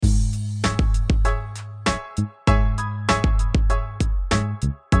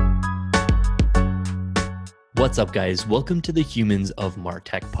What's up, guys? Welcome to the Humans of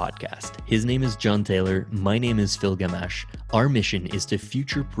Martech podcast. His name is John Taylor. My name is Phil Gamache. Our mission is to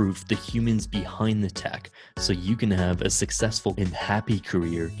future-proof the humans behind the tech so you can have a successful and happy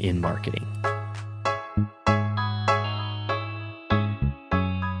career in marketing.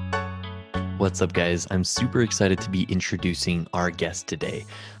 What's up, guys? I'm super excited to be introducing our guest today.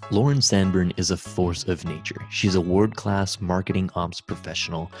 Lauren Sandburn is a force of nature. She's a world-class marketing ops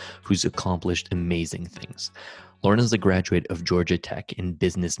professional who's accomplished amazing things. Lauren is a graduate of Georgia Tech in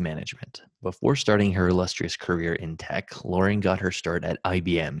business management. Before starting her illustrious career in tech, Lauren got her start at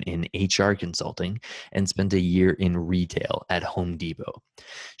IBM in HR consulting and spent a year in retail at Home Depot.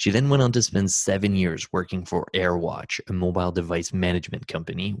 She then went on to spend 7 years working for AirWatch, a mobile device management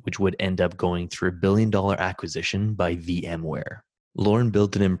company, which would end up going through a billion-dollar acquisition by VMware. Lauren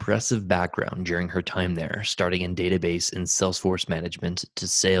built an impressive background during her time there, starting in database and Salesforce management to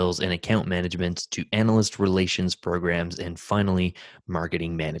sales and account management to analyst relations programs and finally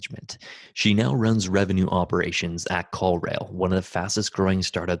marketing management. She now runs revenue operations at CallRail, one of the fastest growing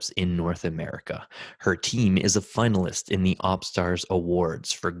startups in North America. Her team is a finalist in the OpStars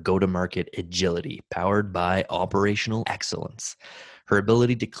Awards for go-to-market agility, powered by operational excellence. Her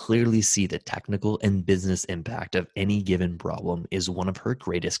ability to clearly see the technical and business impact of any given problem is one of her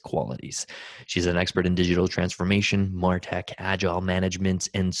greatest qualities. She's an expert in digital transformation, MarTech, agile management,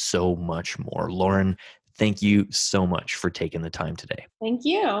 and so much more. Lauren, thank you so much for taking the time today. Thank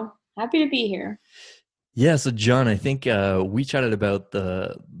you. Happy to be here. Yeah, so John, I think we chatted about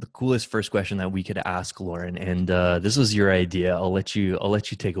the coolest first question that we could ask Lauren, and this was your idea. I'll let you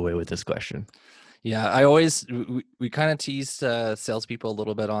take away with this question. Yeah, we kind of tease salespeople a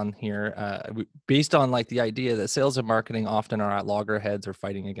little bit on here, based on like the idea that sales and marketing often are at loggerheads or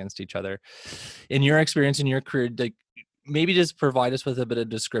fighting against each other. In your experience, in your career, like maybe just provide us with a bit of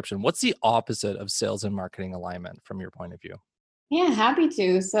description. What's the opposite of sales and marketing alignment from your point of view? Yeah, happy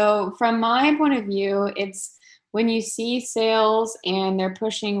to. So from my point of view, it's when you see sales and they're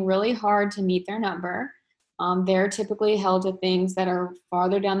pushing really hard to meet their number. They're typically held to things that are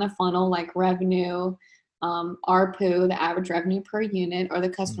farther down the funnel, like revenue, ARPU, the average revenue per unit, or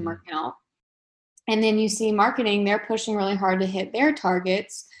the customer count. And then you see marketing, they're pushing really hard to hit their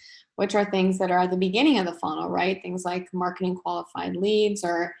targets, which are things that are at the beginning of the funnel, right? Things like marketing qualified leads,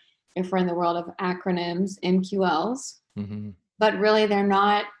 or if we're in the world of acronyms, MQLs. Mm-hmm. But really, they're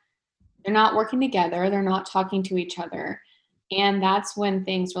not working together. They're not talking to each other. And that's when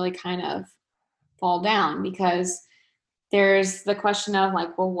things really kind of fall down, because there's the question of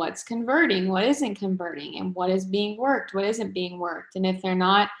like, well, what's converting, what isn't converting, and what is being worked, what isn't being worked. And if they're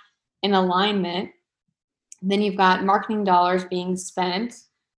not in alignment, then you've got marketing dollars being spent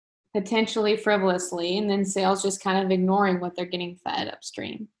potentially frivolously, and then sales just kind of ignoring what they're getting fed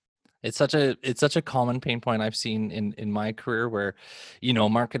upstream. It's such a common pain point I've seen in my career where,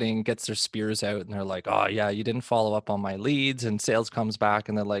 marketing gets their spears out and they're like, oh yeah, you didn't follow up on my leads, and sales comes back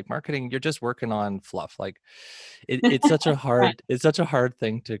and they're like, marketing, you're just working on fluff. Like it's such a hard, right. It's such a hard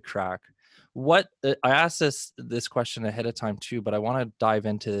thing to crack. I asked this question ahead of time too, but I want to dive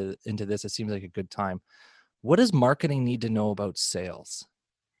into this. It seems like a good time. What does marketing need to know about sales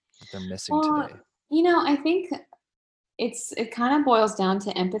that they're missing today? I think it kind of boils down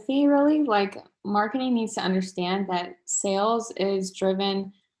to empathy, really. Like, marketing needs to understand that sales is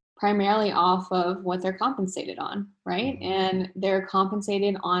driven primarily off of what they're compensated on, right? Mm-hmm. And they're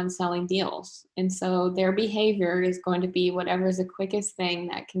compensated on selling deals. And so their behavior is going to be whatever is the quickest thing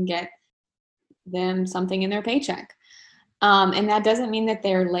that can get them something in their paycheck. And that doesn't mean that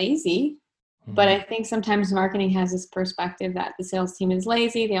they're lazy. Mm-hmm. But I think sometimes marketing has this perspective that the sales team is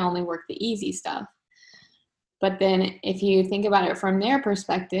lazy. They only work the easy stuff. But then if you think about it from their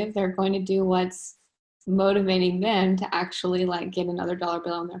perspective, they're going to do what's motivating them to actually like get another dollar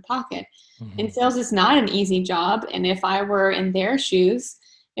bill in their pocket. Mm-hmm. And sales is not an easy job. And if I were in their shoes,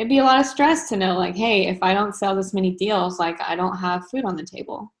 it'd be a lot of stress to know like, hey, if I don't sell this many deals, like I don't have food on the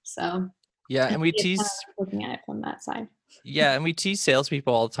table. So yeah, and we tease kind of looking at it from that side. Yeah, and we tease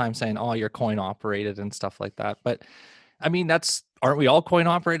salespeople all the time saying, oh, you're coin operated and stuff like that. But I mean, aren't we all coin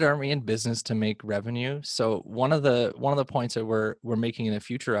operated? Aren't we in business to make revenue? So one of the points that we're making in a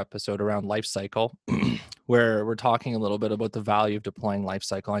future episode around life cycle, where we're talking a little bit about the value of deploying life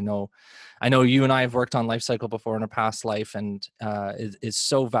cycle. I know you and I have worked on life cycle before in a past life, and it's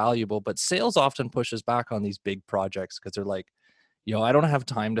so valuable. But sales often pushes back on these big projects because they're like, I don't have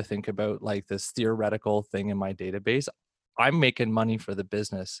time to think about like this theoretical thing in my database. I'm making money for the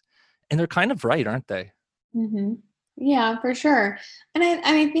business. And they're kind of right, aren't they? Mm-hmm. Yeah, for sure. And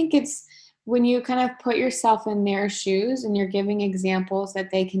I think it's when you kind of put yourself in their shoes and you're giving examples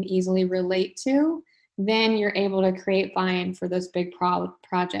that they can easily relate to, then you're able to create buy-in for those big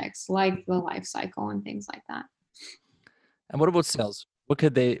projects like the life cycle and things like that. And what about sales? What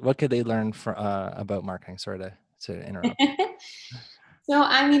could they learn from about marketing? Sorry to interrupt. So,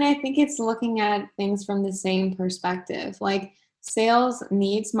 I mean, I think it's looking at things from the same perspective. Like sales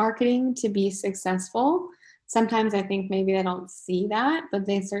needs marketing to be successful. Sometimes I think maybe they don't see that, but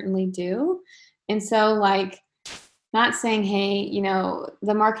they certainly do. And so, like, not saying, hey, you know,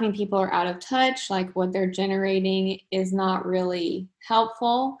 the marketing people are out of touch, like what they're generating is not really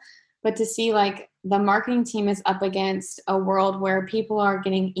helpful, but to see like the marketing team is up against a world where people are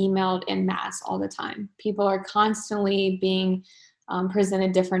getting emailed en masse all the time. People are constantly being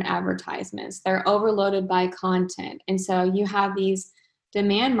presented different advertisements. They're overloaded by content. And so you have these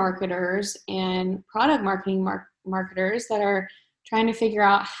demand marketers and product marketing marketers that are trying to figure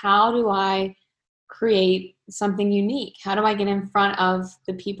out, how do I create something unique? How do I get in front of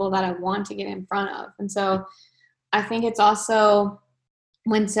the people that I want to get in front of? And so I think it's also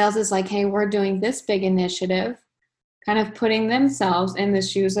when sales is like, hey, we're doing this big initiative, kind of putting themselves in the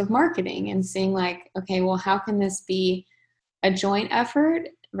shoes of marketing and seeing like, okay, well, how can this be a joint effort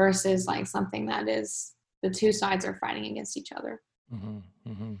versus like something that is the two sides are fighting against each other.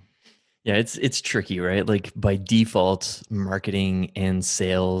 Mm-hmm, mm-hmm. Yeah, it's tricky, right? Like by default, marketing and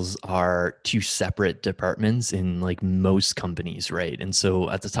sales are two separate departments in like most companies, right? And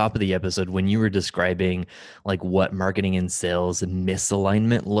so at the top of the episode, when you were describing like what marketing and sales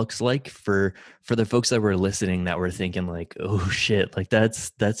misalignment looks like for the folks that were listening that were thinking like, oh shit, like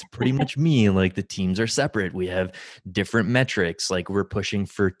that's pretty much me. Like the teams are separate. We have different metrics. Like we're pushing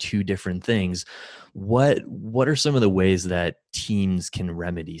for two different things. What are some of the ways that teams can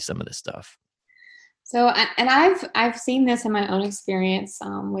remedy some of this stuff? So, and I've seen this in my own experience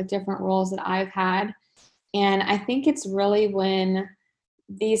with different roles that I've had, and I think it's really when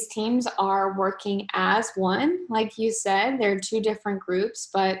these teams are working as one, like you said, they're two different groups,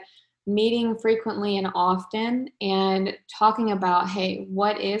 but meeting frequently and often and talking about, hey,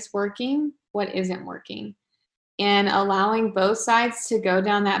 what is working, what isn't working, and allowing both sides to go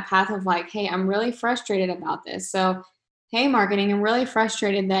down that path of like, hey, I'm really frustrated about this. So, hey, marketing, I'm really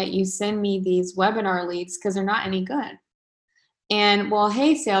frustrated that you send me these webinar leads because they're not any good. And well,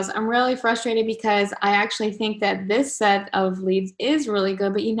 hey, sales, I'm really frustrated because I actually think that this set of leads is really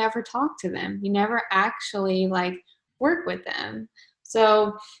good, but you never talk to them. You never actually like work with them.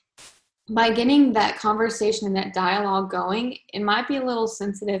 So by getting that conversation and that dialogue going, it might be a little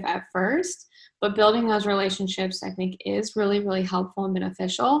sensitive at first, but building those relationships, I think, is really, really helpful and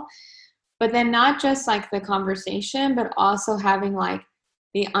beneficial. But then not just like the conversation, but also having like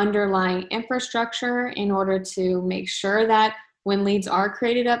the underlying infrastructure in order to make sure that when leads are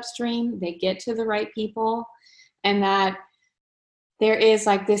created upstream, they get to the right people, and that there is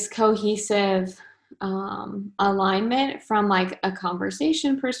like this cohesive alignment from like a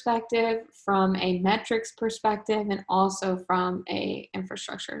conversation perspective, from a metrics perspective, and also from a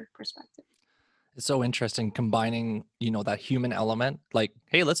infrastructure perspective. It's so interesting combining, that human element, like,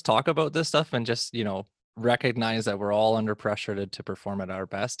 hey, let's talk about this stuff and just, recognize that we're all under pressure to perform at our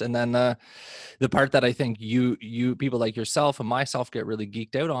best. And then the part that I think you people like yourself and myself get really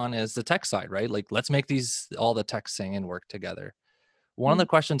geeked out on is the tech side, right? Like, let's make all the tech sing and work together. One of the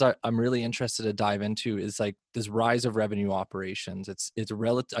questions I'm really interested to dive into is like this rise of revenue operations. It's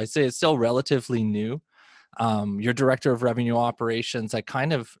I say it's still relatively new. Your director of revenue operations, that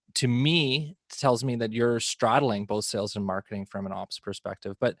kind of, to me, tells me that you're straddling both sales and marketing from an ops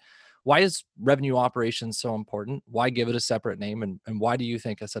perspective. But why is revenue operations so important? Why give it a separate name? And why do you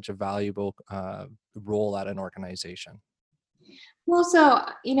think it's such a valuable role at an organization? Well, so,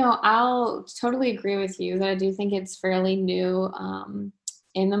 I'll totally agree with you that I do think it's fairly new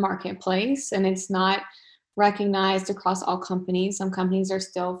in the marketplace, and it's not recognized across all companies. Some companies are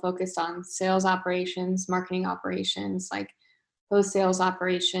still focused on sales operations, marketing operations, like post sales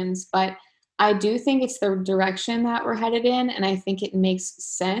operations. But I do think it's the direction that we're headed in. And I think it makes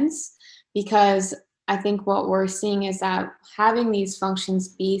sense because I think what we're seeing is that having these functions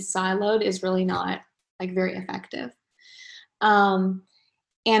be siloed is really not like very effective.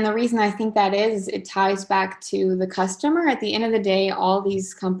 And the reason I think that is it ties back to the customer. At the end of the day, all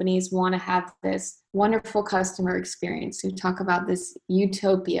these companies want to have this wonderful customer experience. We talk about this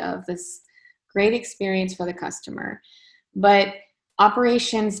utopia of this great experience for the customer. But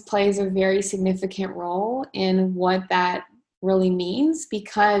operations plays a very significant role in what that really means,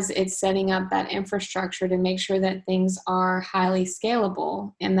 because it's setting up that infrastructure to make sure that things are highly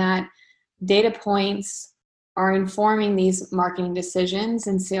scalable and that data points are informing these marketing decisions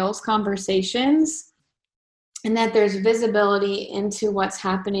and sales conversations, and that there's visibility into what's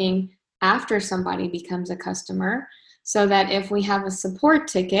happening after somebody becomes a customer, so that if we have a support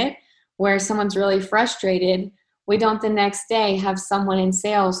ticket where someone's really frustrated, we don't the next day have someone in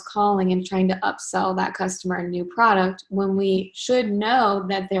sales calling and trying to upsell that customer a new product when we should know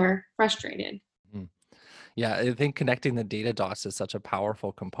that they're frustrated. Mm. Yeah, I think connecting the data dots is such a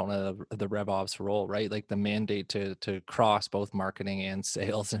powerful component of the RevOps role, right? Like the mandate to cross both marketing and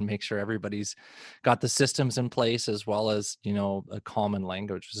sales and make sure everybody's got the systems in place as well as, a common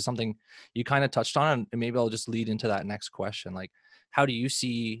language, which is something you kind of touched on. And maybe I'll just lead into that next question. Like, how do you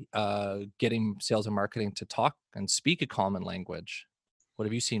see getting sales and marketing to talk and speak a common language? What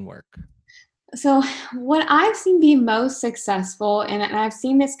have you seen work? So, what I've seen be most successful, and I've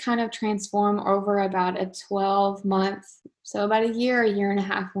seen this kind of transform over about a 12-month, so about a year and a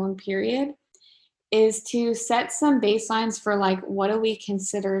half long period, is to set some baselines for like what do we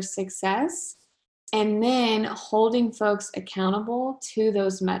consider success, and then holding folks accountable to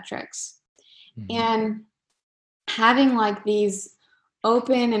those metrics. Mhm. And having like these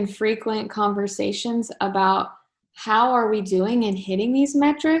open and frequent conversations about how are we doing in hitting these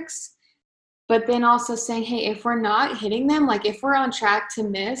metrics, but then also saying, hey, if we're not hitting them, like if we're on track to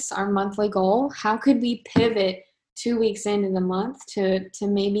miss our monthly goal, how could we pivot 2 weeks into the month to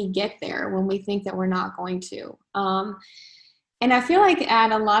maybe get there when we think that we're not going to? And I feel like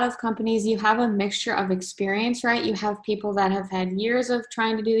at a lot of companies, you have a mixture of experience, right? You have people that have had years of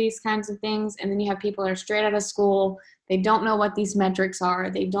trying to do these kinds of things, and then you have people that are straight out of school. They don't know what these metrics are.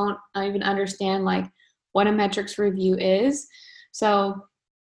 They don't even understand like what a metrics review is. So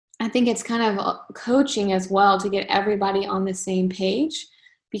I think it's kind of coaching as well to get everybody on the same page,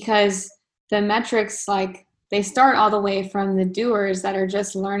 because the metrics, like, they start all the way from the doers that are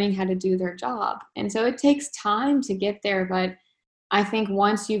just learning how to do their job. And so it takes time to get there, but I think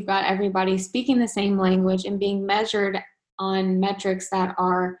once you've got everybody speaking the same language and being measured on metrics that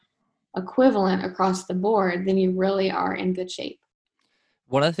are equivalent across the board, then you really are in good shape.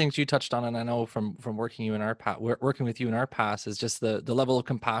 One of the things you touched on, and I know from working you in our working with you in our past, is just the level of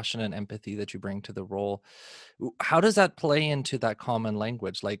compassion and empathy that you bring to the role. How does that play into that common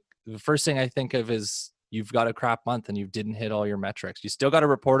language? Like the first thing I think of is you've got a crap month and you didn't hit all your metrics. You still got to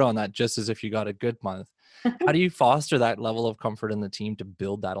report on that just as if you got a good month. How do you foster that level of comfort in the team to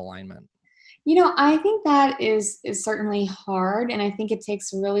build that alignment? I think that is certainly hard, and I think it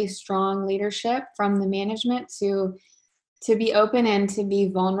takes really strong leadership from the management to be open and to be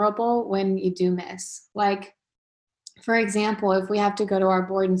vulnerable when you do miss. Like, for example, if we have to go to our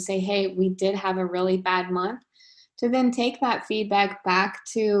board and say, hey, we did have a really bad month, to then take that feedback back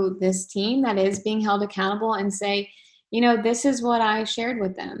to this team that is being held accountable and say, this is what I shared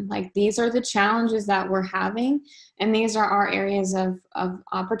with them. Like, these are the challenges that we're having, and these are our areas of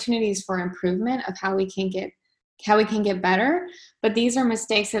opportunities for improvement of how we can get better. But these are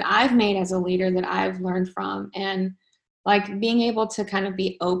mistakes that I've made as a leader that I've learned from. And like being able to kind of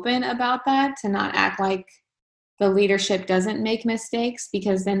be open about that, to not act like the leadership doesn't make mistakes,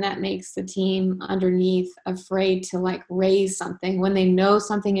 because then that makes the team underneath afraid to like raise something when they know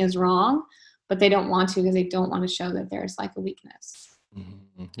something is wrong, but they don't want to because they don't want to show that there's like a weakness.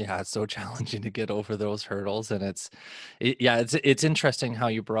 Mhm. Yeah, it's so challenging to get over those hurdles, and it's interesting how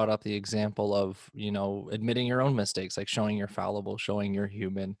you brought up the example of admitting your own mistakes, like showing you're fallible, showing you're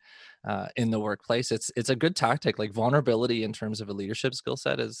human in the workplace. It's a good tactic. Like vulnerability in terms of a leadership skill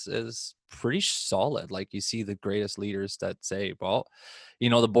set is pretty solid. Like you see the greatest leaders that say, "Well,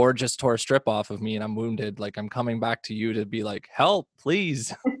 the board just tore a strip off of me, and I'm wounded. Like I'm coming back to you to be like, help,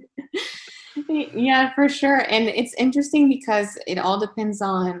 please." Yeah, for sure. And it's interesting because it all depends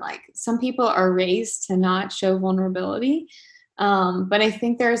on, like, some people are raised to not show vulnerability. But I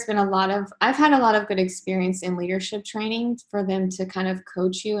think I've had a lot of good experience in leadership training for them to kind of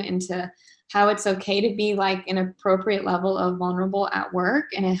coach you into how it's okay to be like an appropriate level of vulnerable at work,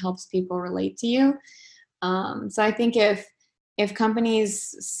 and it helps people relate to you. So I think if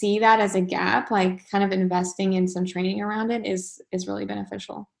companies see that as a gap, like kind of investing in some training around it is really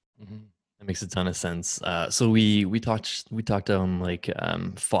beneficial. Mhm. That makes a ton of sense. So we talked on like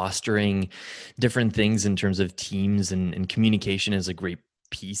fostering different things in terms of teams, and communication is a great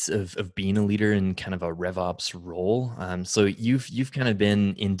piece of being a leader in kind of a RevOps role. So you've kind of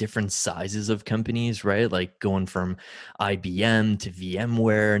been in different sizes of companies, right? Like going from IBM to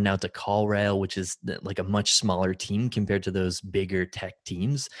VMware, now to CallRail, which is like a much smaller team compared to those bigger tech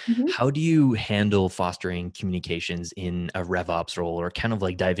teams. Mhm. How do you handle fostering communications in a RevOps role, or kind of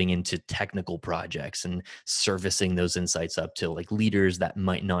like diving into technical projects and servicing those insights up to like leaders that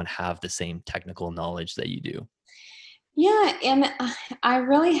might not have the same technical knowledge that you do? Yeah, and I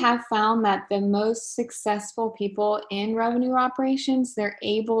really have found that the most successful people in revenue operations, they're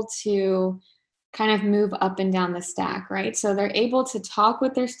able to kind of move up and down the stack, right? So they're able to talk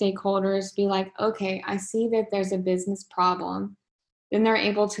with their stakeholders, be like, okay, I see that there's a business problem. Then they're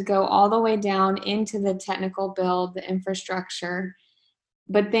able to go all the way down into the technical build, the infrastructure,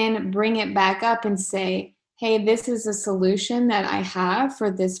 but then bring it back up and say, hey, this is a solution that I have for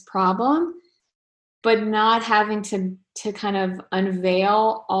this problem, but not having to kind of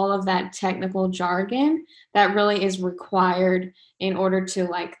unveil all of that technical jargon that really is required in order to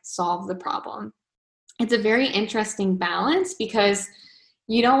like solve the problem. It's a very interesting balance because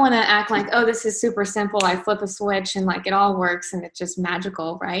you don't want to act like, oh, this is super simple. I flip a switch and like it all works and it's just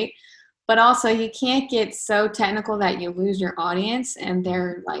magical, right? But also, you can't get so technical that you lose your audience and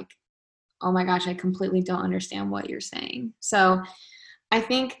they're like, oh my gosh, I completely don't understand what you're saying. So I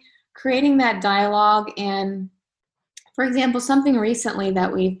think creating that dialogue, and for example, something recently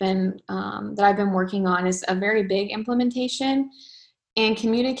that that I've been working on is a very big implementation and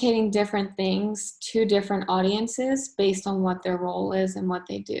communicating different things to different audiences based on what their role is and what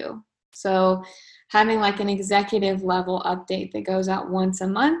they do. So having like an executive level update that goes out once a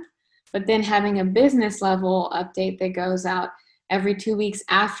month, but then having a business level update that goes out every 2 weeks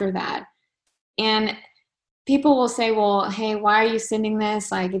after that. And people will say, well, hey, why are you sending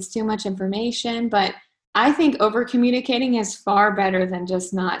this? Like, it's too much information. But I think over communicating is far better than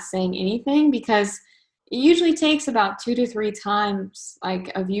just not saying anything, because it usually takes about 2 to 3 times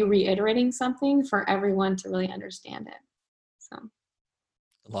like of you reiterating something for everyone to really understand it. So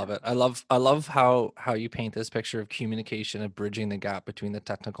Love it. I love how you paint this picture of communication and bridging the gap between the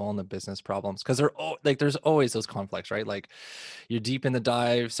technical and the business problems, because like there's always those conflicts, right? Like you're deep in the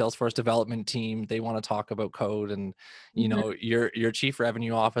dive, Salesforce development team, they want to talk about code, and mhm. your chief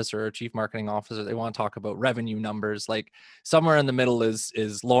revenue officer or chief marketing officer, they want to talk about revenue numbers. Like somewhere in the middle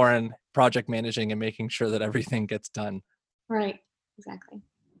is Lauren project managing and making sure that everything gets done. Right, exactly.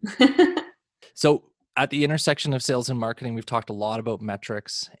 So at the intersection of sales and marketing, we've talked a lot about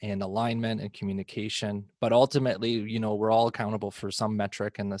metrics and alignment and communication, but ultimately, we're all accountable for some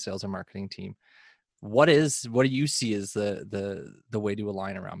metric in the sales and marketing team. What do you see as the way to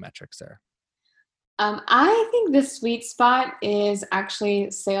align around metrics there? I think the sweet spot is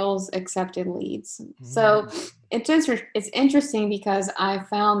actually sales accepted leads. So Mm. it's interesting because I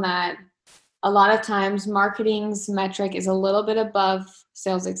found that a lot of times marketing's metric is a little bit above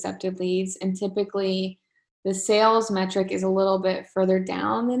sales accepted leads, and typically the sales metric is a little bit further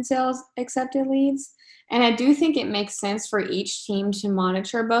down than sales accepted leads. And I do think it makes sense for each team to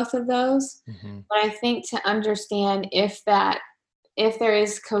monitor both of those. Mhm. But I think to understand if there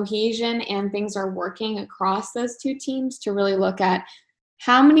is cohesion and things are working across those two teams, to really look at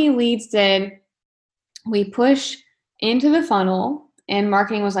how many leads did we push into the funnel, and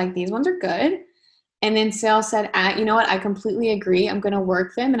marketing was like, these ones are good. And then sales said, you know what, I completely agree. I'm going to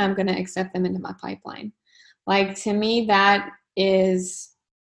work them and I'm going to accept them into my pipeline. Like, to me, that is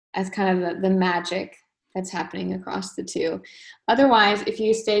as kind of the magic that's happening across the two. Otherwise, if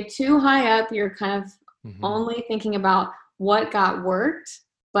you stay too high up, you're kind of Mhm. only thinking about what got worked,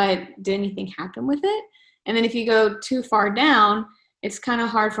 but did anything happen with it? And then if you go too far down, it's kind of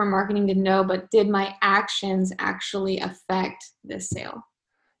hard for marketing to know, but did my actions actually affect this sale?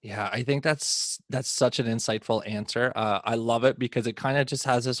 Yeah, I think that's such an insightful answer. I love it because it kind of just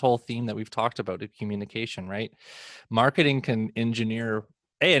has this whole theme that we've talked about of communication, right? Marketing can engineer,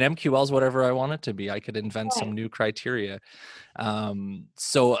 hey, an MQL is whatever I want it to be. I could invent some Right. new criteria.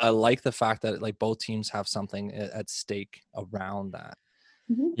 So I like the fact that like both teams have something at stake around that.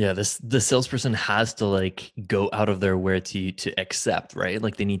 Mhm. Yeah, the salesperson has to like go out of their way to accept, right?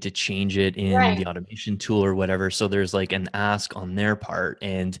 Like they need to change it in Right. the automation tool or whatever. So there's like an ask on their part.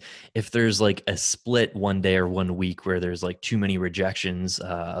 And if there's like a split one day or one week where there's like too many rejections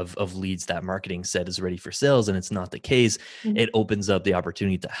of leads that marketing said is ready for sales and it's not the case, Mhm. it opens up the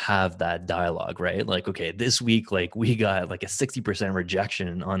opportunity to have that dialogue, right? Like, okay, this week, like we got like a 60%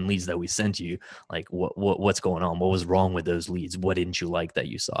 rejection on leads that we sent you. Like what's going on? What was wrong with those leads? What didn't you like that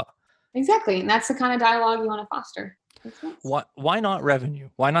you saw? Exactly. And that's the kind of dialogue you want to foster. Makes sense. Why not revenue?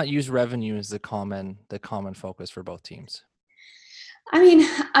 Why not use revenue as the common focus for both teams? I mean,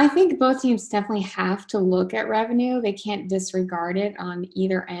 I think both teams definitely have to look at revenue. They can't disregard it on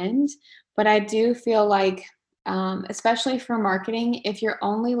either end. But I do feel like, especially for marketing, if you're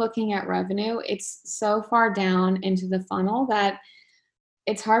only looking at revenue, it's so far down into the funnel that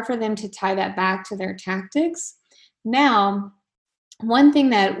it's hard for them to tie that back to their tactics. Now, one thing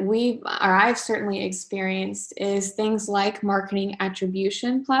that I've certainly experienced is things like marketing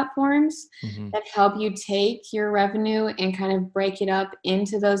attribution platforms Hmm. that help you take your revenue and kind of break it up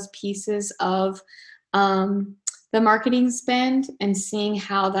into those pieces of um, the marketing spend and seeing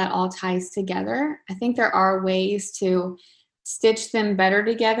how that all ties together. I think there are ways to stitch them better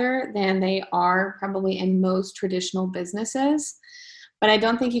together than they are probably in most traditional businesses. But I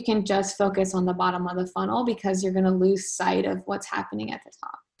don't think you can just focus on the bottom of the funnel because you're going to lose sight of what's happening at the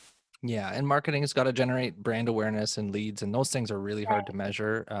top. Yeah, and marketing has got to generate brand awareness and leads, and those things are really hard to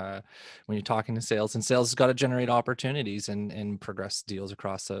measure when you're talking to sales. And sales has got to generate opportunities and progress deals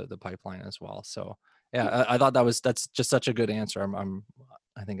across the pipeline as well. So, yeah, I thought that's just such a good answer.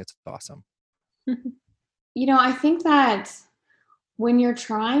 I think it's awesome. I think that when you're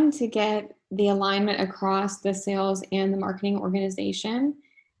trying to get the alignment across the sales and the marketing organization,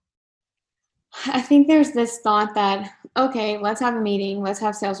 I think there's this thought that, okay, let's have a meeting, let's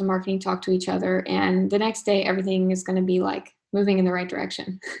have sales and marketing talk to each other, and the next day everything is going to be like moving in the right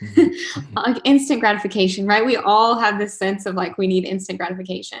direction. Mhm. Like instant gratification, right? We all have this sense of like we need instant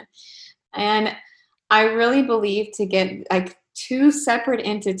gratification. And I really believe to get like two separate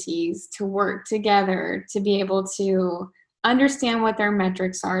entities to work together to be able to understand what their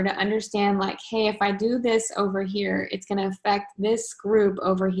metrics are, to understand like, hey, if I do this over here, it's going to affect this group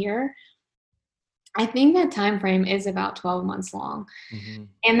over here. I think that time frame is about 12 months long. Mhm.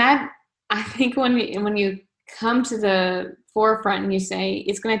 And that I think when you come to the forefront and you say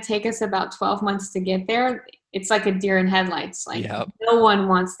it's going to take us about 12 months to get there, it's like a deer in headlights. Like Yep. no one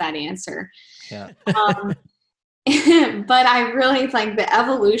wants that answer. Yeah. Um, but I really like the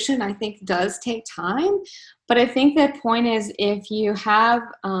evolution, I think does take time. But I think the point is if you have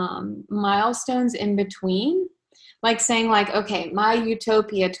milestones in between, like saying like, okay, my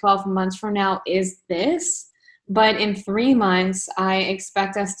utopia 12 months from now is this, but in 3 months, I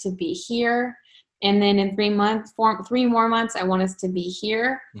expect us to be here. And then in 3 months, 3 more months, I want us to be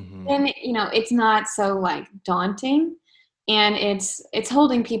here. Mhm. Then, it's not so like daunting and it's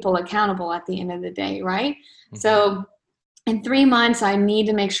holding people accountable at the end of the day, right? Mhm. So in 3 months, I need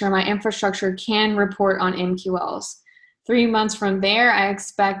to make sure my infrastructure can report on MQLs. 3 months from there, I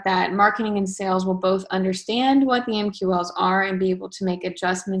expect that marketing and sales will both understand what the MQLs are and be able to make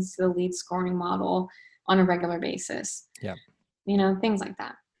adjustments to the lead scoring model on a regular basis. Yeah. Things like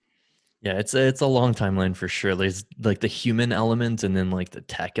that. Yeah, it's a long timeline for sure. There's like the human element and then like the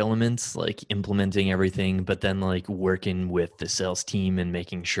tech elements, like implementing everything, but then like working with the sales team and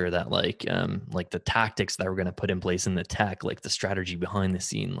making sure that like the tactics that we're gonna put in place in the tech, like the strategy behind the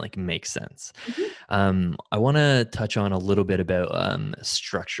scene, like makes sense. Mhm. I want to touch on a little bit about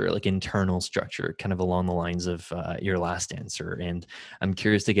structure, like internal structure, kind of along the lines of your last answer. And I'm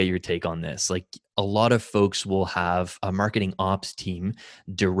curious to get your take on this. Like a lot of folks will have a marketing ops team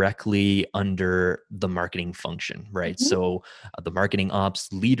directly under the marketing function, right? Mhm. So the marketing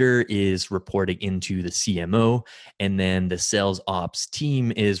ops leader is reporting into the CMO, and then the sales ops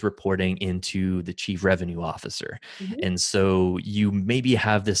team is reporting into the chief revenue officer. Mhm. And so you maybe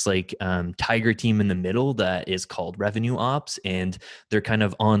have this like tiger team in the middle that is called revenue ops, and they're kind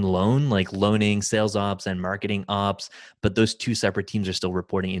of on loan, like loaning sales ops and marketing ops, but those two separate teams are still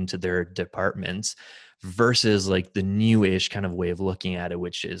reporting into their departments versus like the newish kind of way of looking at it,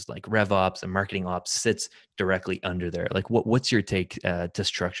 which is like rev ops and marketing ops sits directly under there. Like what's your take to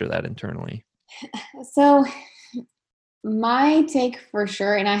structure that internally? So my take for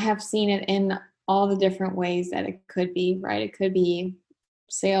sure, and I have seen it in all the different ways that it could be, right? It could be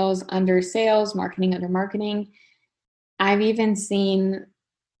sales under sales, marketing under marketing. I've even seen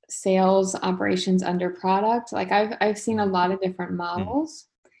sales operations under product. Like I've seen a lot of different Mm-hmm. models.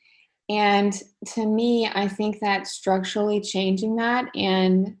 And to me, I think that structurally changing that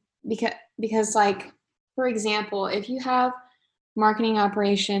and because like for example, if you have marketing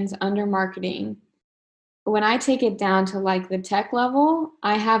operations under marketing, when I take it down to like the tech level,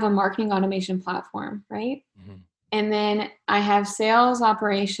 I have a marketing automation platform, right? Mhm. And then I have sales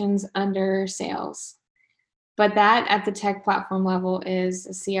operations under sales. But that at the tech platform level is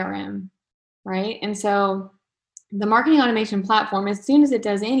a CRM, right? And so the marketing automation platform, as soon as it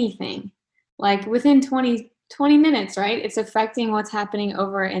does anything, like within 20 minutes, right? It's affecting what's happening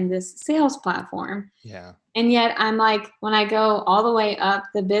over in this sales platform. Yeah. And yet I'm like, when I go all the way up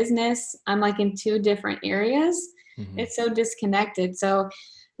the business, I'm like in two different areas. Mhm. It's so disconnected. So,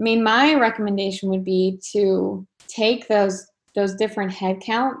 I mean, my recommendation would be to take those different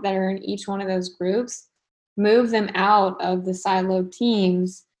headcount that are in each one of those groups, move them out of the siloed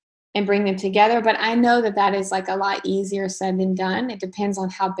teams and bring them together. But I know that that is like a lot easier said than done. It depends on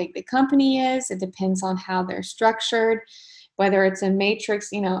how big the company is. It depends on how they're structured. whether it's a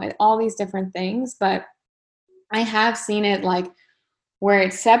matrix, all these different things. But I have seen it like where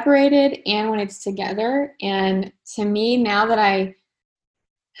it's separated and when it's together. And to me, now that I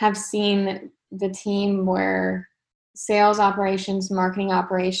have seen the team where sales operations, marketing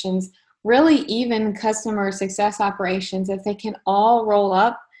operations, really even customer success operations, if they can all roll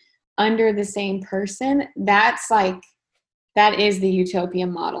up under the same person, that is the utopia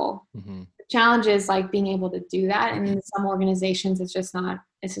model. Mm-hmm. The challenge is like being able to do that. And in some organizations, it's just not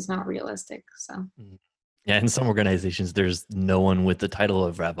realistic. So. Mm-hmm. Yeah, in some organizations, there's no one with the title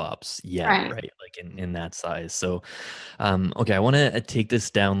of RevOps yet, Right. right? Like in that size. So, okay, I want to take this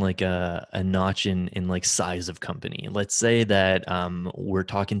down like a notch in like size of company. Let's say that we're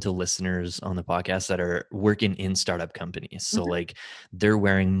talking to listeners on the podcast that are working in startup companies. So like they're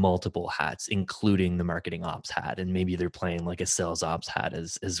wearing multiple hats, including the marketing ops hat, and maybe they're playing like a sales ops hat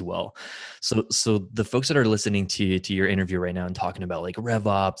as well. So the folks that are listening to your interview right now and talking about like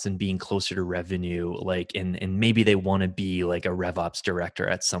RevOps and being closer to revenue, like and maybe they want to be like a RevOps director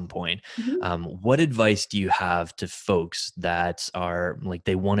at some point. Mm-hmm. What advice do you have to folks that are like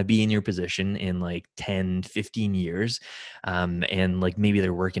they want to be in your position in like 10, 15 years, and like maybe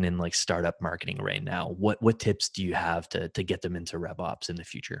they're working in like startup marketing right now? What tips do you have to get them into RevOps in the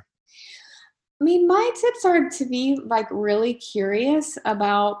future? I mean, my tips are to be like really curious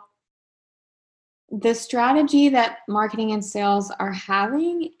about the strategy that marketing and sales are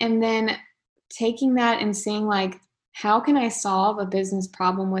having, and then taking that and seeing like, how can I solve a business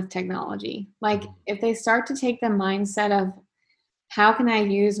problem with technology? Like, if they start to take the mindset of how can I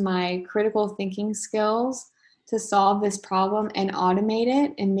use my critical thinking skills to solve this problem and automate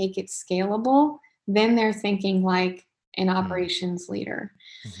it and make it scalable, then they're thinking like an operations leader.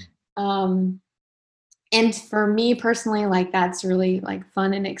 Mm-hmm. And for me personally, like that's really like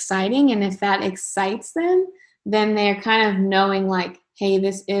fun and exciting. And if that excites them, then they're kind of knowing like, hey,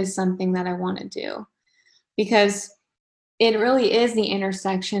 this is something that I want to do. Because it really is the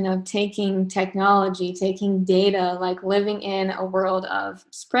intersection of taking technology, taking data, like living in a world of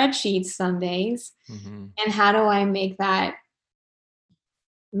spreadsheets some days. Mm-hmm. And how do I make that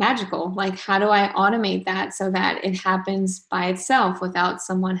magical? Like, how do I automate that so that it happens by itself without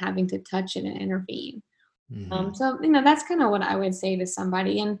someone having to touch it and intervene? Mm-hmm. So, that's kind of what I would say to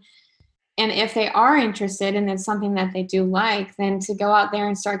somebody. And if they are interested and it's something that they do like, then to go out there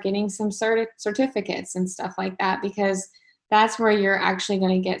and start getting some certificates and stuff like that, because that's where you're actually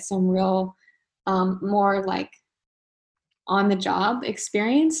going to get some real, more like on the job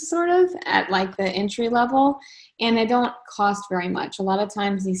experience sort of at like the entry level. And they don't cost very much. A lot of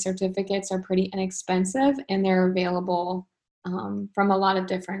times these certificates are pretty inexpensive and they're available from a lot of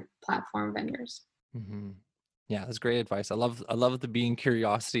different platform vendors. Mm-hmm. Yeah, that's great advice. I love the being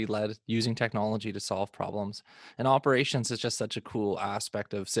curiosity led, using technology to solve problems. And operations is just such a cool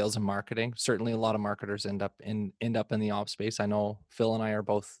aspect of sales and marketing. Certainly a lot of marketers end up in the ops space. I know Phil and I are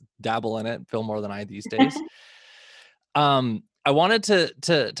both dabble in it, Phil more than I these days. I wanted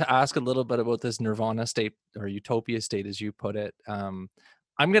to ask a little bit about this nirvana state or utopia state, as you put it.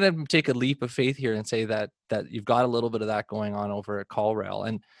 I'm going to take a leap of faith here and say that you've got a little bit of that going on over at CallRail.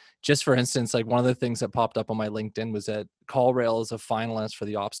 And just for instance, like one of the things that popped up on my LinkedIn was that CallRail is a finalist for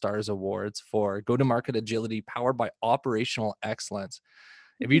the OpsStars Awards for go-to-market agility powered by operational excellence.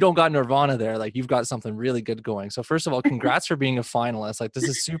 If you don't got nirvana there, like you've got something really good going. So first of all, congrats for being a finalist. Like this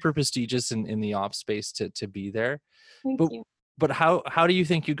is super prestigious in the ops space to be there. Thank But you. but how do you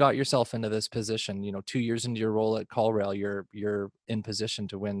think you got yourself into this position? 2 years into your role at CallRail, you're in position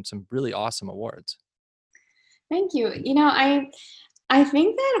to win some really awesome awards. Thank you. I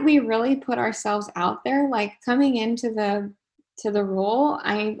think that we really put ourselves out there. Like coming into the role,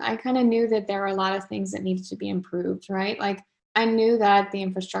 I kind of knew that there were a lot of things that needed to be improved, right? Like I knew that the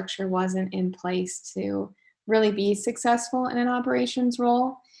infrastructure wasn't in place to really be successful in an operations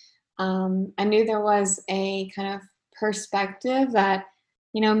role. I knew there was a kind of perspective that,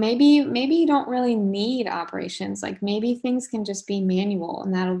 maybe you don't really need operations. Like maybe things can just be manual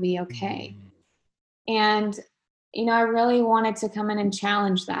and that'll be okay. Mm. And, I really wanted to come in and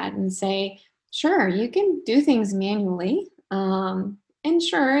challenge that and say, sure, you can do things manually. And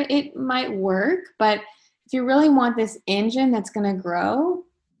sure, it might work, but if you really want this engine that's going to grow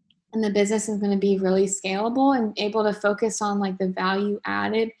and the business is going to be really scalable and able to focus on like the value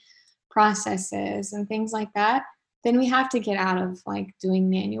added processes and things like that, then we have to get out of like doing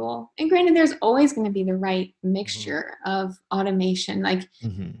manual. And granted, there's always going to be the right mixture of automation. Like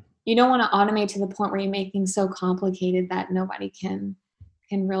Mm-hmm. you don't want to automate to the point where you make things so complicated that nobody can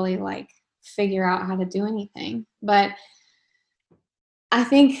really like figure out how to do anything. But I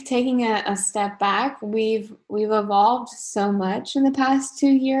think taking a step back, we've evolved so much in the past 2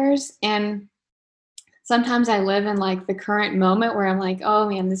 years, and sometimes I live in like the current moment where I'm like, oh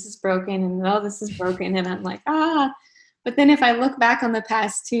man, this is broken, and oh, this is broken, and I'm like, ah. But then if I look back on the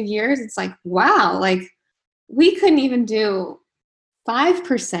past 2 years, it's like, wow, like we couldn't even do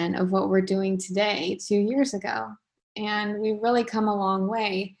 5% of what we're doing today 2 years ago. And we've really come a long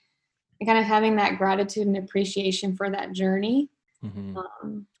way. And kind of having that gratitude and appreciation for that journey, Mhm.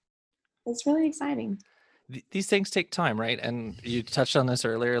 um, it's really exciting. These things take time, right? And you touched on this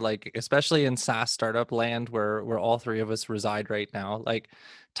earlier, like especially in SaaS startup land where all three of us reside right now. Like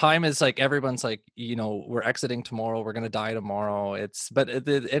time is like everyone's like, we're exiting tomorrow, we're gonna die tomorrow. But at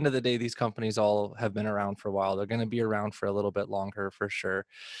the end of the day, these companies all have been around for a while. They're gonna be around for a little bit longer for sure.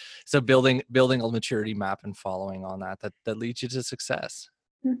 So building a maturity map and following on that leads you to success.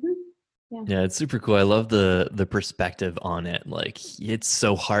 Hmm. Yeah. Yeah, it's super cool. I love the perspective on it. Like it's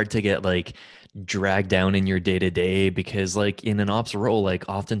so hard to get like dragged down in your day to day because like in an ops role, like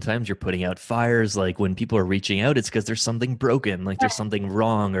oftentimes you're putting out fires. Like when people are reaching out, it's because there's something broken, like there's something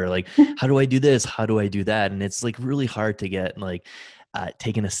wrong, or like how do I do this? How do I do that? And it's like really hard to get like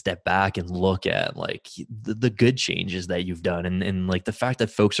taking a step back and look at like the good changes that you've done, and like the fact that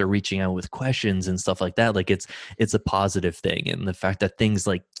folks are reaching out with questions and stuff like that. Like it's a positive thing, and the fact that things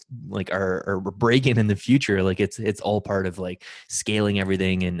like are breaking in the future, like it's all part of like scaling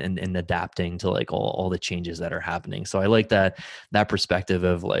everything and adapting to like all the changes that are happening. So I like that perspective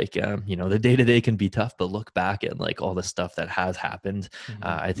of like the day-to-day can be tough, but look back at like all the stuff that has happened. Mhm.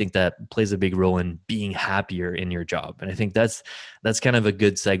 I think that plays a big role in being happier in your job, and I think that's kind of a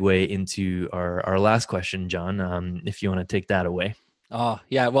good segue into our last question, John, if you want to take that away. Oh,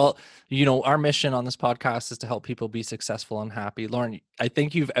 yeah. Well, our mission on this podcast is to help people be successful and happy. Lauren, I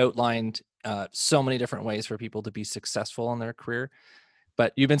think you've outlined so many different ways for people to be successful in their career,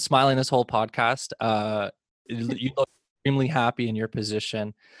 but you've been smiling this whole podcast. You look extremely happy in your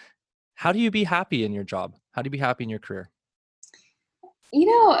position. How do you be happy in your job? How do you be happy in your career?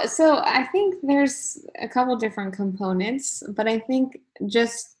 So I think there's a couple different components, but I think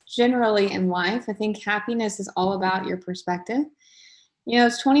just generally in life, I think happiness is all about your perspective.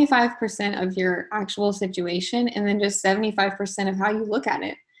 It's 25% of your actual situation and then just 75% of how you look at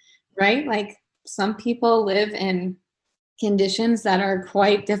it, right? Like some people live in conditions that are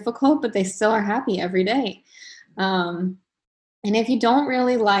quite difficult, but they still are happy every day. Um, and if you don't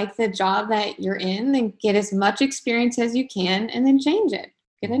really like the job that you're in, then get as much experience as you can and then change it.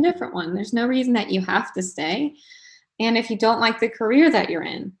 Get a different one. There's no reason that you have to stay. And if you don't like the career that you're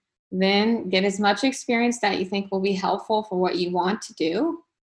in, then get as much experience that you think will be helpful for what you want to do.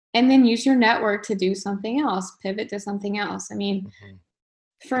 And then use your network to do something else, pivot to something else. I mean, Mhm.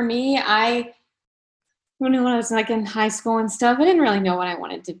 for me, when I was like in high school and stuff, I didn't really know what I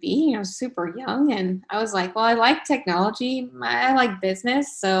wanted to be. Super young, and I was like, well, I like technology, I like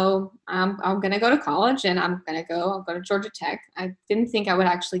business, so I'm gonna go to college, and I'll go to Georgia Tech. I didn't think I would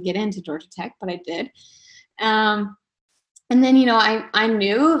actually get into Georgia Tech, but I did. Um, and then I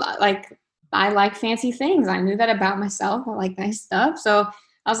knew like I like fancy things. I knew that about myself. I like nice stuff, so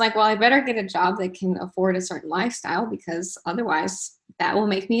I was like, well, I better get a job that can afford a certain lifestyle because otherwise that will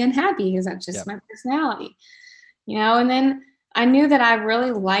make me unhappy because that's just Yep. my personality. And then I knew that I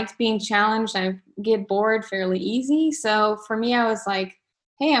really liked being challenged. I get bored fairly easy. So for me, I was like,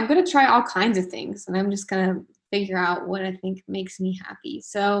 hey, I'm going to try all kinds of things and I'm just going to figure out what I think makes me happy.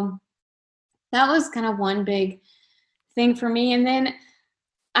 So that was kind of one big thing for me. And then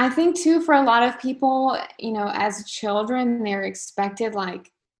I think too, for a lot of people, as children, they're expected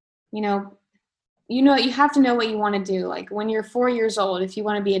like, you know, you have to know what you want to do. Like when you're 4 years old, if you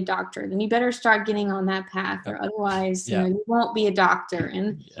want to be a doctor, then you better start getting on that path, Yep. or otherwise, Yeah. you won't be a doctor.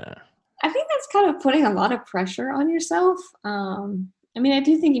 And Yeah. I think that's kind of putting a lot of pressure on yourself. I mean, I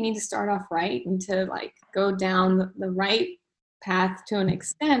do think you need to start off right and to like go down the right path to an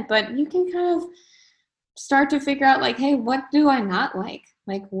extent, but you can kind of start to figure out like, hey, what do I not like?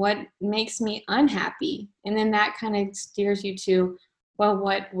 Like what makes me unhappy? And then that kind of steers you to, well,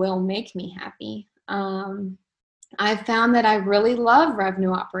 what will make me happy? I found that I really love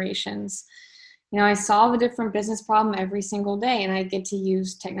revenue operations. I solve a different business problem every single day, and I get to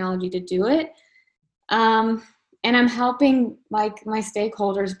use technology to do it. Um, and I'm helping like my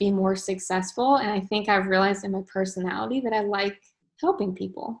stakeholders be more successful. And I think I've realized in my personality that I like helping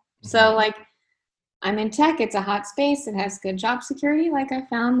people. Mhm. So like I'm in tech, it's a hot space, it has good job security. Like I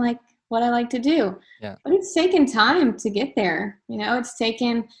found like what I like to do. Yeah. But it's taken time to get there. It's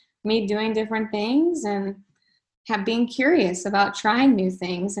taken me doing different things and being curious about trying new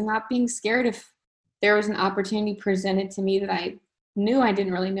things and not being scared if there was an opportunity presented to me that I knew I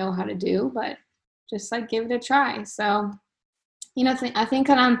didn't really know how to do, but just like give it a try. So, I think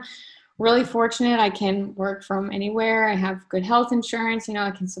that I'm really fortunate. I can work from anywhere. I have good health insurance.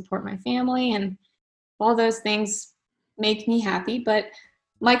 I can support my family, and all those things make me happy. But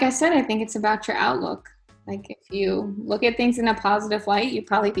like I said, I think it's about your outlook. Like if you look at things in a positive light, you'd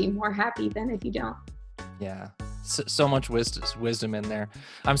probably be more happy than if you don't. Yeah. So much wisdom in there.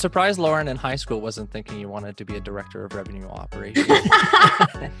 I'm surprised Lauren in high school wasn't thinking you wanted to be a director of revenue operations.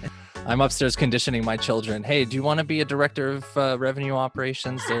 I'm upstairs conditioning my children. Hey, do you want to be a director of revenue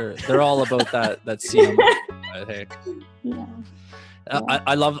operations? They're all about that CM. Hey. Yeah.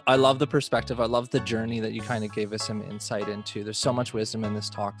 I love the perspective. I love the journey that you kind of gave us some insight into. There's so much wisdom in this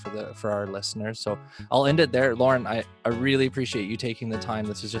talk for our listeners. So I'll end it there. Lauren, I really appreciate you taking the time.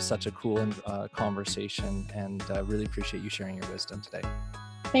 This is just such a cool conversation, and really appreciate you sharing your wisdom today.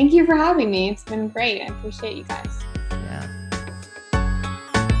 Thank you for having me. It's been great. I appreciate you guys. Yeah.